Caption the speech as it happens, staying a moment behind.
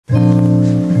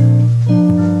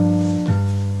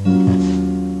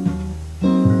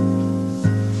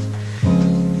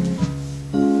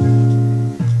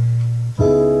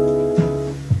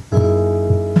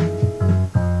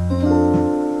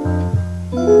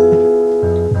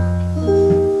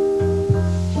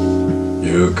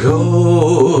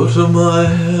go to my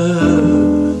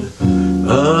head,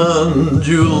 and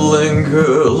you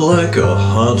linger like a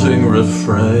haunting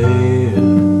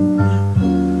refrain,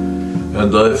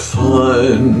 and I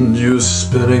find you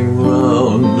spinning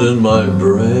round in my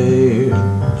brain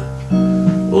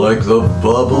like the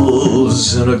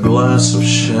bubbles in a glass of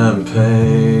champagne.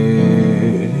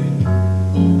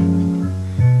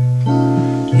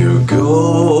 You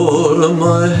go to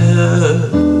my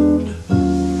head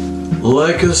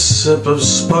like a sip of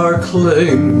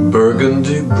sparkling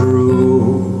burgundy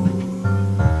brew,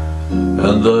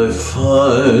 and I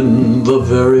find the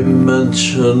very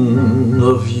mention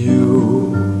of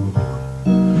you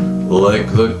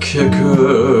like the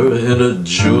kicker in a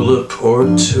julep or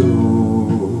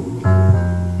two.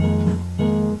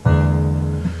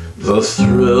 The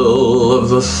thrill of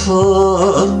the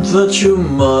thought that you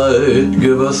might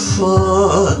give a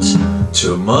thought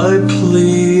to my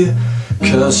plea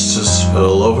casts a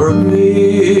spell over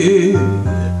me.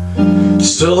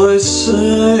 Still I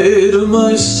say to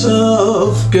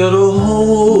myself, get a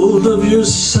hold of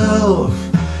yourself.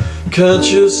 Can't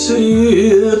you see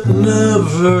it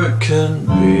never can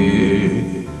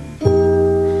be?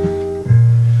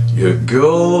 You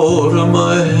go to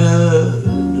my head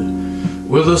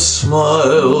with a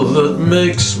smile that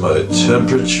makes my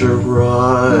temperature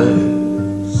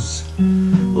rise,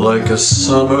 like a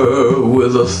summer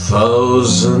with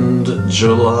 1,000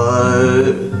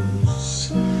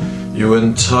 Julys. You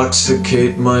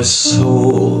intoxicate my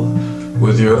soul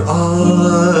with your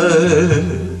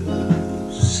eyes,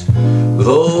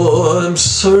 though I'm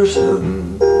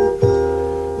certain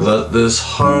that this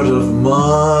heart of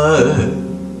mine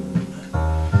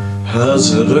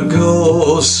hasn't a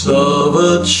ghost of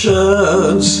a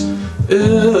chance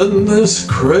in this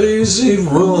crazy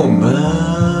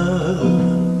romance.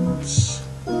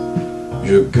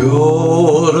 You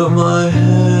go to my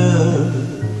head,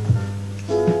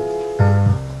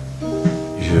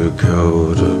 you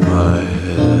go to my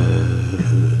head.